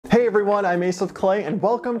everyone, I'm Ace of Clay and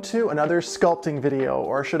welcome to another sculpting video,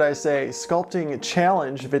 or should I say sculpting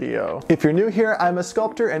challenge video. If you're new here, I'm a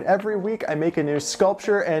sculptor and every week I make a new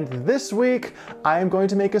sculpture, and this week I am going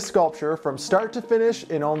to make a sculpture from start to finish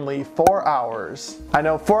in only 4 hours. I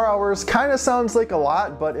know 4 hours kind of sounds like a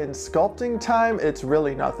lot, but in sculpting time it's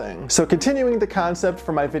really nothing. So continuing the concept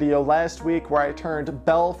from my video last week where I turned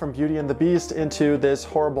Belle from Beauty and the Beast into this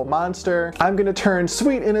horrible monster, I'm going to turn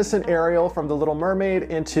sweet innocent Ariel from the Little Mermaid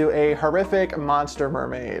into a horrific monster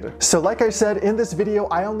mermaid. So like I said, in this video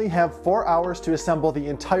I only have 4 hours to assemble the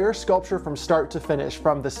entire sculpture from start to finish.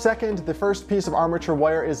 From the second the first piece of armature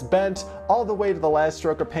wire is bent all the way to the last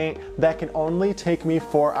stroke of paint, that can only take me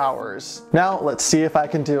 4 hours. Now let's see if I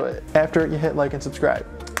can do it. After you hit like and subscribe.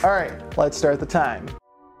 Alright, let's start the time.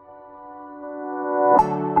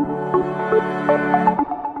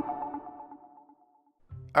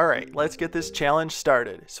 Alright, let's get this challenge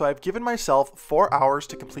started. So I've given myself 4 hours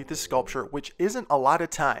to complete this sculpture, which isn't a lot of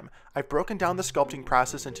time. I've broken down the sculpting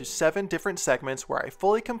process into 7 different segments where I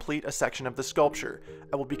fully complete a section of the sculpture.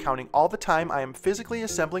 I will be counting all the time I am physically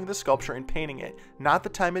assembling the sculpture and painting it, not the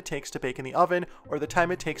time it takes to bake in the oven or the time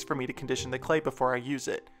it takes for me to condition the clay before I use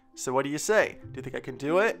it. So what do you say? Do you think I can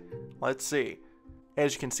do it? Let's see.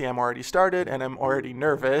 As you can see, I'm already started and I'm already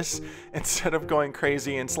nervous. Instead of going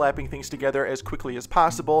crazy and slapping things together as quickly as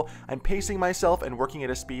possible, I'm pacing myself and working at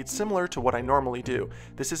a speed similar to what I normally do.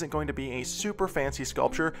 This isn't going to be a super fancy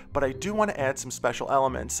sculpture, but I do want to add some special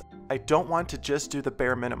elements. I don't want to just do the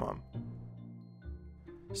bare minimum.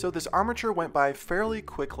 So this armature went by fairly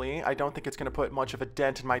quickly. I don't think it's going to put much of a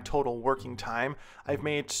dent in my total working time. I've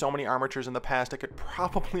made so many armatures in the past I could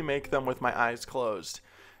probably make them with my eyes closed.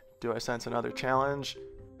 Do I sense another challenge?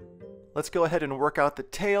 Let's go ahead and work out the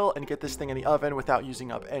tail and get this thing in the oven without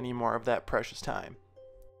using up any more of that precious time.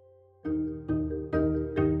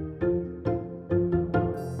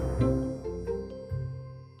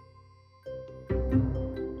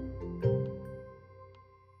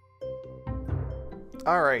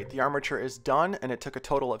 Alright, the armature is done and it took a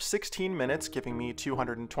total of 16 minutes, giving me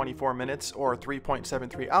 224 minutes or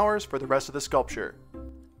 3.73 hours for the rest of the sculpture.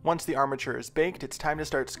 Once the armature is baked, it's time to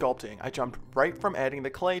start sculpting. I jumped right from adding the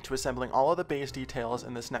clay to assembling all of the base details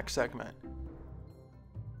in this next segment.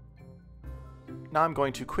 Now I'm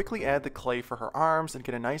going to quickly add the clay for her arms and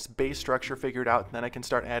get a nice base structure figured out, and then I can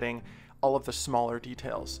start adding all of the smaller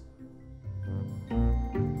details.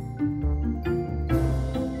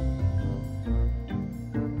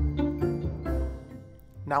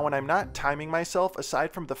 Now when I'm not timing myself,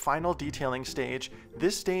 aside from the final detailing stage,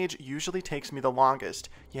 this stage usually takes me the longest.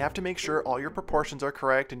 You have to make sure all your proportions are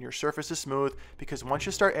correct and your surface is smooth, because once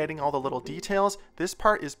you start adding all the little details, this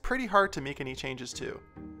part is pretty hard to make any changes to.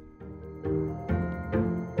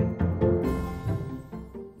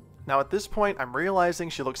 Now at this point, I'm realizing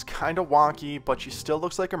she looks kinda wonky, but she still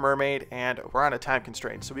looks like a mermaid, and we're on a time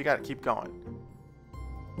constraint, so we gotta keep going.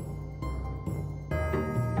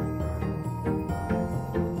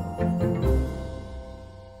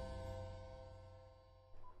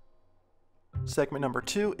 Segment number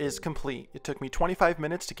 2 is complete. It took me 25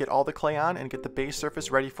 minutes to get all the clay on and get the base surface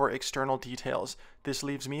ready for external details. This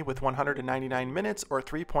leaves me with 199 minutes or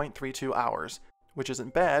 3.32 hours, which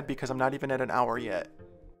isn't bad because I'm not even at an hour yet.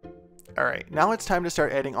 Alright, now it's time to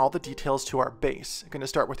start adding all the details to our base. I'm going to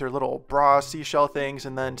start with her little bra seashell things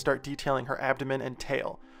and then start detailing her abdomen and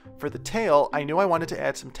tail. For the tail, I knew I wanted to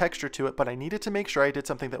add some texture to it, but I needed to make sure I did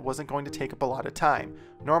something that wasn't going to take up a lot of time.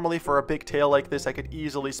 Normally for a big tail like this, I could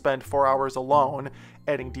easily spend 4 hours alone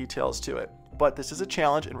adding details to it. But this is a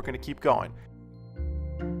challenge and we're going to keep going.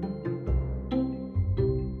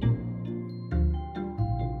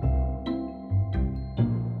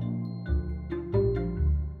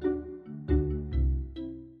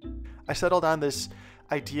 I settled on this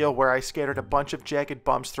idea where I scattered a bunch of jagged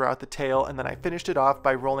bumps throughout the tail, and then I finished it off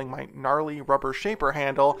by rolling my gnarly rubber shaper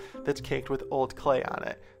handle that's caked with old clay on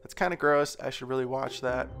it. That's kind of gross, I should really watch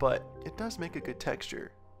that, but it does make a good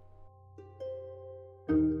texture.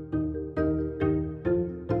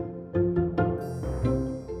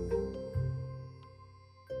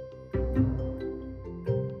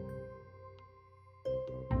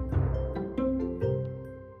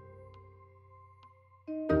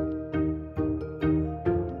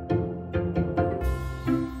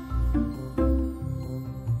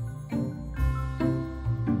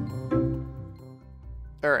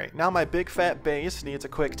 Alright, now my big fat base needs a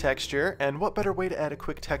quick texture, and what better way to add a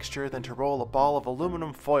quick texture than to roll a ball of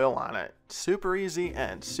aluminum foil on it? Super easy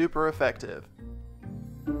and super effective.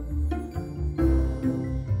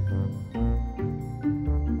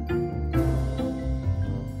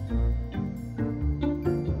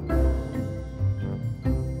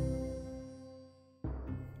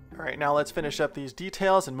 Alright, now let's finish up these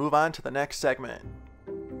details and move on to the next segment.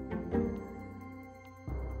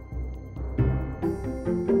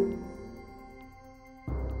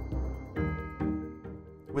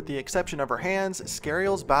 With the exception of her hands,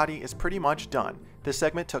 Scariel's body is pretty much done. This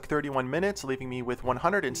segment took 31 minutes, leaving me with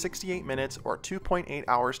 168 minutes or 2.8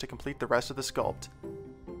 hours to complete the rest of the sculpt.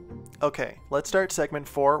 Okay, let's start segment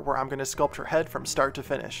 4, where I'm going to sculpt her head from start to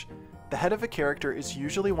finish. The head of a character is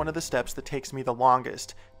usually one of the steps that takes me the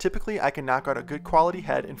longest. Typically, I can knock out a good quality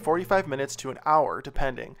head in 45 minutes to an hour,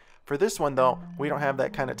 depending. For this one though, we don't have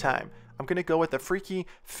that kind of time. I'm going to go with a freaky,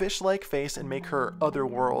 fish-like face and make her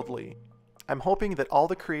otherworldly. I'm hoping that all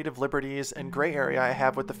the creative liberties and gray area I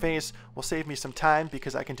have with the face will save me some time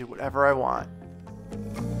because I can do whatever I want.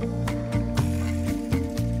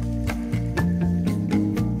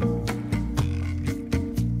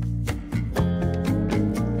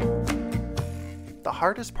 The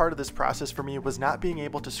hardest part of this process for me was not being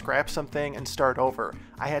able to scrap something and start over.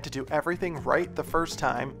 I had to do everything right the first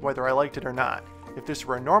time, whether I liked it or not. If this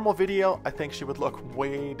were a normal video, I think she would look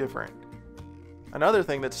way different. Another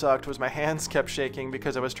thing that sucked was my hands kept shaking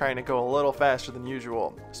because I was trying to go a little faster than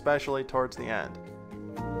usual, especially towards the end.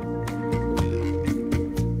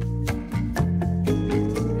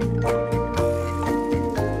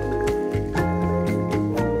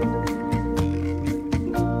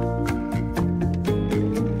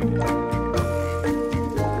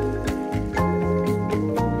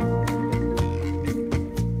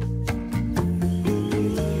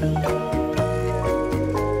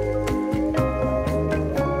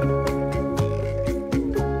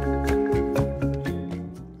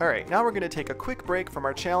 Alright, now we're going to take a quick break from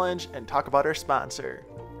our challenge and talk about our sponsor.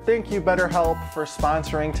 Thank you, BetterHelp, for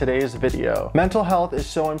sponsoring today's video. Mental health is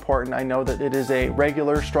so important. I know that it is a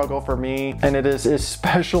regular struggle for me, and it is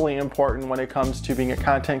especially important when it comes to being a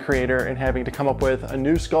content creator and having to come up with a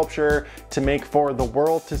new sculpture to make for the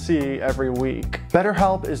world to see every week.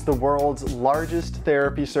 BetterHelp is the world's largest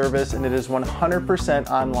therapy service, and it is 100%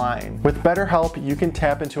 online. With BetterHelp, you can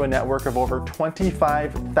tap into a network of over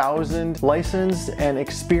 25,000 licensed and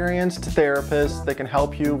experienced therapists that can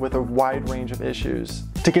help you with a wide range of issues.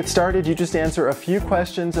 To get started, you just answer a few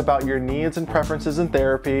questions about your needs and preferences in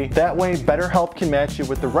therapy. That way, BetterHelp can match you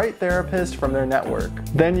with the right therapist from their network.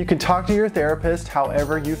 Then you can talk to your therapist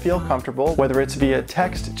however you feel comfortable, whether it's via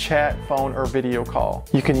text, chat, phone, or video call.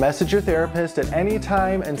 You can message your therapist at any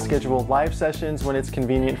time and schedule live sessions when it's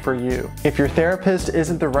convenient for you. If your therapist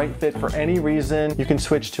isn't the right fit for any reason, you can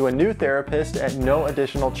switch to a new therapist at no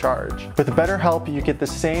additional charge. With BetterHelp, you get the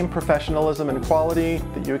same professionalism and quality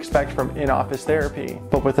that you expect from in-office therapy,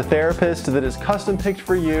 but with a therapist that is custom picked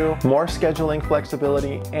for you, more scheduling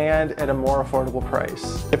flexibility, and at a more affordable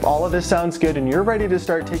price. If all of this sounds good and you're ready to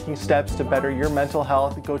start taking steps to better your mental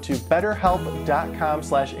health, go to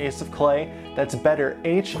betterhelp.com/aceofclay. That's better,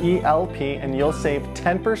 H-E-L-P, and you'll save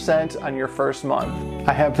 10% on your first month.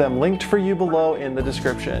 I have them linked for you below in the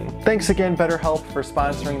description. Thanks again, BetterHelp, for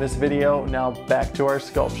sponsoring this video. Now back to our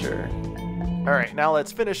sculpture. Alright, now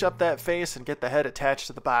let's finish up that face and get the head attached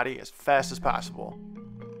to the body as fast as possible.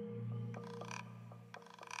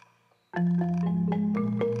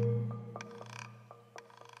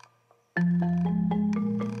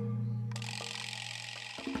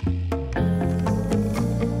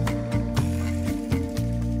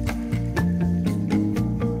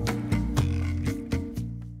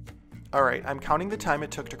 Alright, I'm counting the time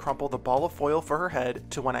it took to crumple the ball of foil for her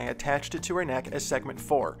head to when I attached it to her neck as segment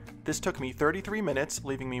 4. This took me 33 minutes,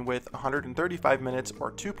 leaving me with 135 minutes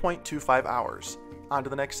or 2.25 hours. On to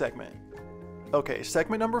the next segment. Okay,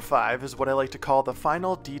 segment number 5 is what I like to call the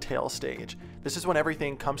final detail stage. This is when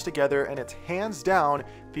everything comes together and it's hands down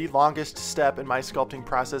the longest step in my sculpting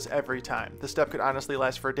process every time. This step could honestly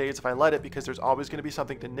last for days if I let it because there's always going to be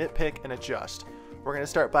something to nitpick and adjust. We're going to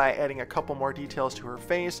start by adding a couple more details to her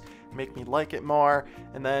face, make me like it more,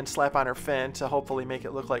 and then slap on her fin to hopefully make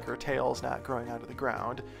it look like her tail's not growing out of the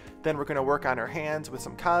ground. Then we're going to work on her hands with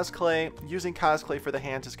some cosplay. Using cosplay for the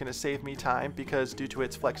hands is going to save me time because due to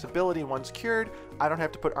its flexibility once cured, I don't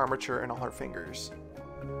have to put armature in all her fingers.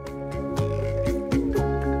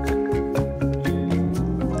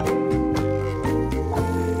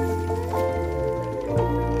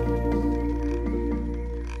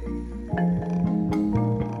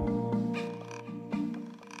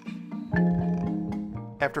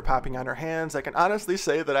 After popping on her hands, I can honestly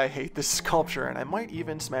say that I hate this sculpture and I might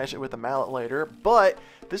even smash it with a mallet later, but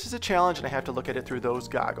this is a challenge and I have to look at it through those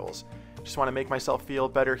goggles. Just want to make myself feel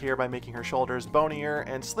better here by making her shoulders bonier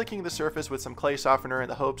and slicking the surface with some clay softener in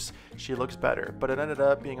the hopes she looks better, but it ended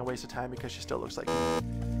up being a waste of time because she still looks like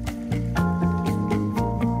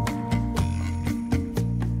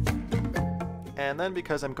And then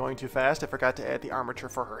because I'm going too fast, I forgot to add the armature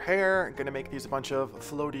for her hair. I'm gonna make these a bunch of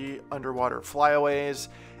floaty underwater flyaways.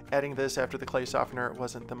 Adding this after the clay softener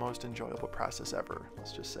wasn't the most enjoyable process ever,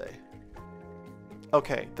 let's just say.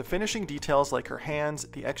 Okay, the finishing details like her hands,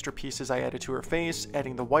 the extra pieces I added to her face,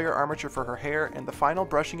 adding the wire armature for her hair, and the final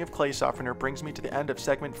brushing of clay softener brings me to the end of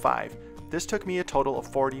segment 5. This took me a total of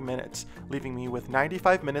 40 minutes, leaving me with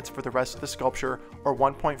 95 minutes for the rest of the sculpture, or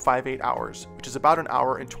 1.58 hours, which is about an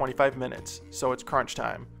hour and 25 minutes, so it's crunch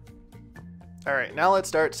time. Alright, now let's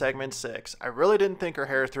start segment 6. I really didn't think her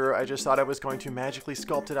hair through, I just thought I was going to magically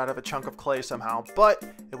sculpt it out of a chunk of clay somehow, but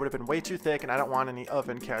it would have been way too thick and I don't want any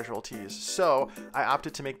oven casualties. So I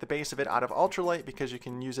opted to make the base of it out of ultralight because you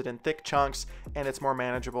can use it in thick chunks and it's more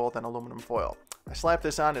manageable than aluminum foil. I slapped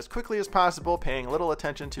this on as quickly as possible, paying little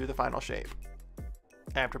attention to the final shape.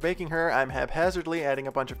 After baking her, I'm haphazardly adding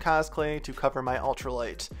a bunch of cosclay to cover my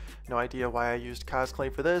ultralight. No idea why I used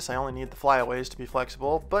cosclay for this, I only need the flyaways to be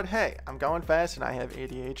flexible, but hey, I'm going fast and I have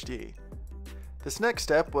ADHD. This next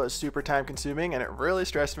step was super time consuming and it really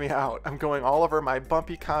stressed me out. I'm going all over my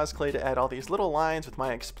bumpy cosclay to add all these little lines with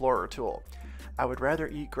my explorer tool. I would rather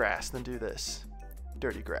eat grass than do this.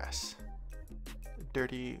 Dirty grass.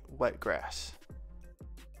 Dirty, wet grass.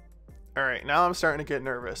 Alright, now I'm starting to get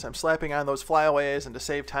nervous. I'm slapping on those flyaways, and to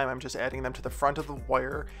save time, I'm just adding them to the front of the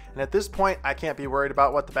wire. And at this point, I can't be worried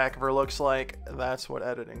about what the back of her looks like. That's what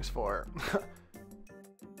editing's for.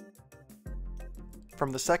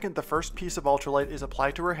 From the second the first piece of ultralight is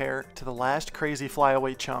applied to her hair to the last crazy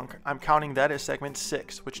flyaway chunk, I'm counting that as segment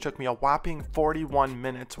 6, which took me a whopping 41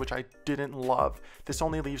 minutes, which I didn't love. This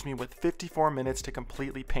only leaves me with 54 minutes to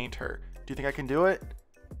completely paint her. Do you think I can do it?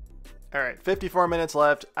 Alright, 54 minutes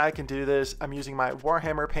left. I can do this. I'm using my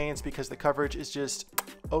Warhammer paints because the coverage is just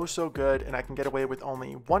oh so good and I can get away with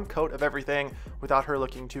only one coat of everything without her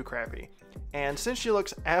looking too crappy. And since she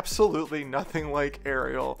looks absolutely nothing like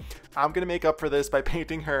Ariel, I'm going to make up for this by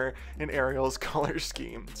painting her in Ariel's color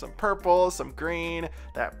scheme. Some purple, some green,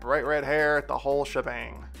 that bright red hair, the whole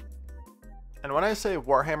shebang. And when I say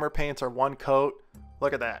Warhammer paints are one coat,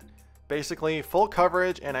 look at that. Basically full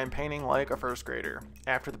coverage and I'm painting like a first grader.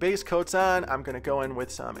 After the base coat's on, I'm going to go in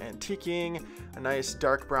with some antiquing, a nice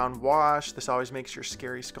dark brown wash. This always makes your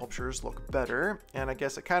scary sculptures look better. And I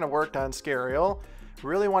guess it kind of worked on Scariel.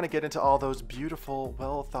 Really want to get into all those beautiful,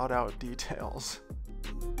 well thought out details.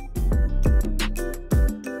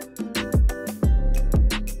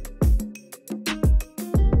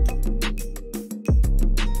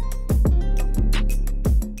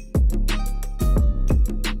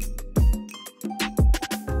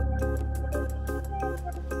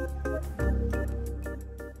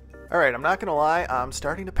 Alright, I'm not gonna lie, I'm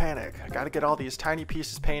starting to panic. I gotta get all these tiny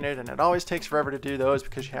pieces painted, and it always takes forever to do those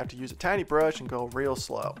because you have to use a tiny brush and go real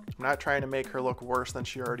slow. I'm not trying to make her look worse than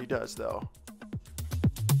she already does, though.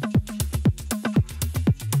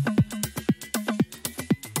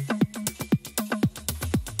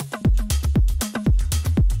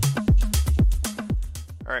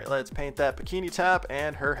 Alright, let's paint that bikini top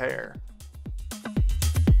and her hair.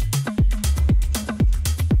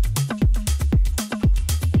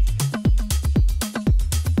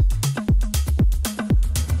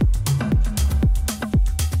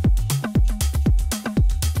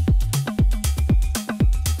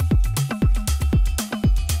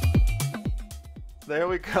 There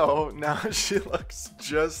we go. Now she looks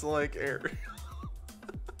just like Ariel.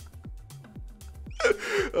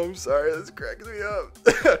 I'm sorry, this cracks me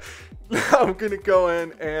up. Now I'm gonna go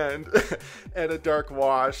in and add a dark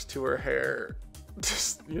wash to her hair.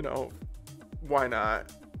 Just, you know, why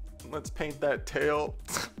not? Let's paint that tail.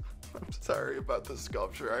 I'm sorry about the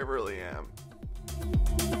sculpture, I really am.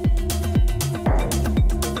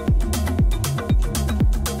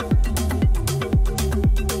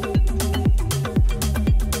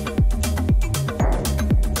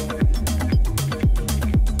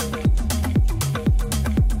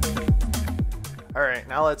 Alright,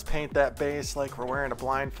 now let's paint that base like we're wearing a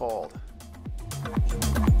blindfold.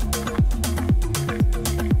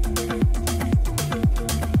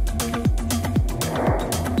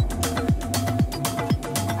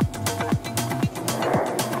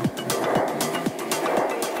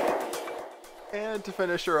 And to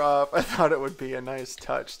finish her off, I thought it would be a nice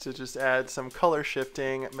touch to just add some color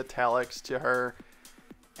shifting metallics to her.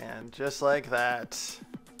 And just like that,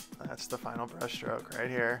 that's the final brush stroke right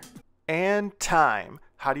here. And time.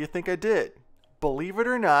 How do you think I did? Believe it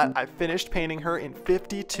or not, I finished painting her in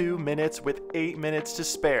 52 minutes with 8 minutes to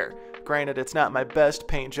spare. Granted, it's not my best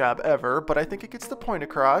paint job ever, but I think it gets the point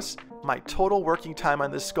across. My total working time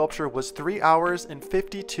on this sculpture was 3 hours and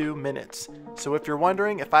 52 minutes. So if you're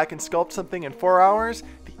wondering if I can sculpt something in 4 hours,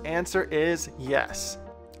 the answer is yes.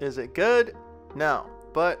 Is it good? No,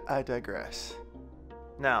 but I digress.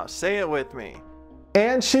 Now, say it with me.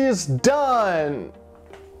 And she is done!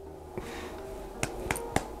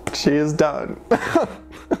 She is done.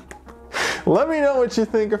 Let me know what you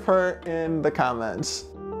think of her in the comments.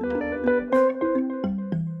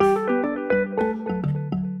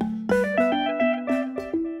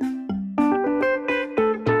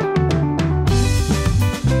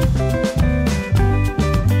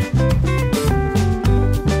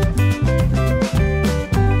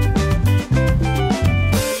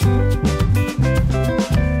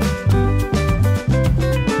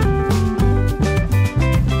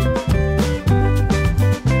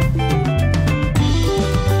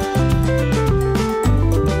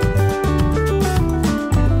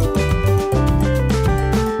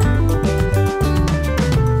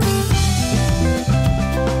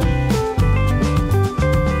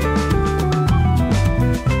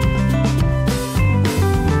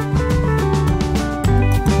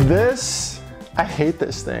 I hate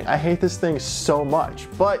this thing. I hate this thing so much,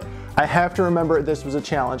 but I have to remember this was a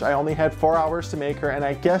challenge. I only had 4 hours to make her, and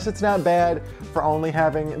I guess it's not bad for only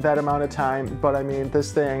having that amount of time, but I mean,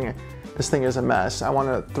 this thing is a mess. I want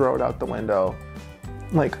to throw it out the window.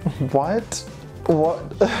 Like, what?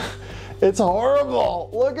 It's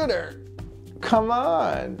horrible. Look at her. Come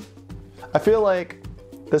on. I feel like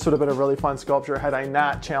this would have been a really fun sculpture had I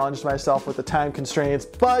not challenged myself with the time constraints,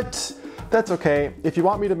 but that's okay. If you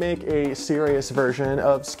want me to make a serious version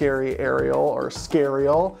of Scary Ariel or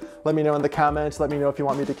Scariel, let me know in the comments. Let me know if you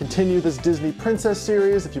want me to continue this Disney Princess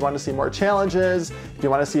series, if you want to see more challenges, if you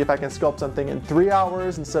want to see if I can sculpt something in 3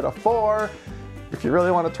 hours instead of 4. If you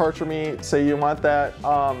really want to torture me, say you want that.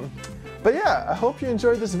 But yeah, I hope you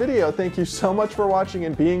enjoyed this video. Thank you so much for watching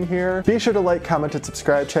and being here. Be sure to like, comment, and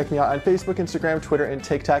subscribe. Check me out on Facebook, Instagram, Twitter, and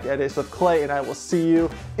TikTok at AceWithClay, and I will see you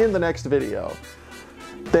in the next video.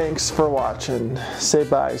 Thanks for watching. Say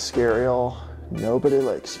bye, Scariel. Nobody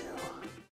likes you.